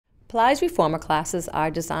Pilates Reformer classes are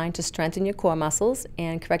designed to strengthen your core muscles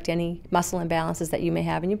and correct any muscle imbalances that you may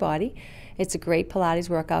have in your body. It's a great Pilates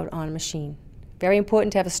workout on a machine. Very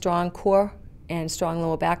important to have a strong core and strong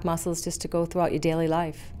lower back muscles just to go throughout your daily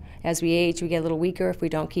life. As we age, we get a little weaker if we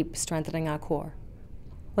don't keep strengthening our core.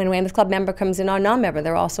 When a Weymouth Club member comes in or non-member,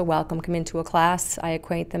 they're also welcome. Come into a class. I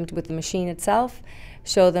acquaint them with the machine itself,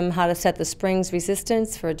 show them how to set the springs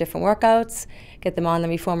resistance for different workouts, get them on the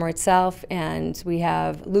Reformer itself, and we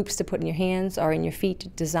have loops to put in your hands or in your feet to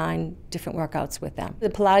design different workouts with them. The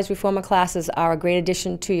Pilates Reformer classes are a great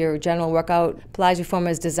addition to your general workout. Pilates Reformer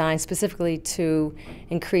is designed specifically to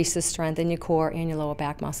increase the strength in your core and your lower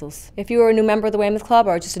back muscles. If you are a new member of the Weymouth Club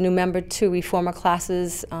or just a new member to Reformer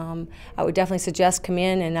classes, I would definitely suggest come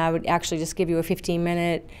in, and I would actually just give you a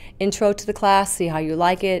 15-minute intro to the class, see how you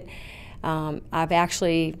like it. I've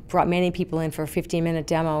actually brought many people in for a 15-minute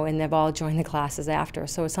demo, and they've all joined the classes after,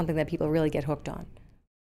 so it's something that people really get hooked on.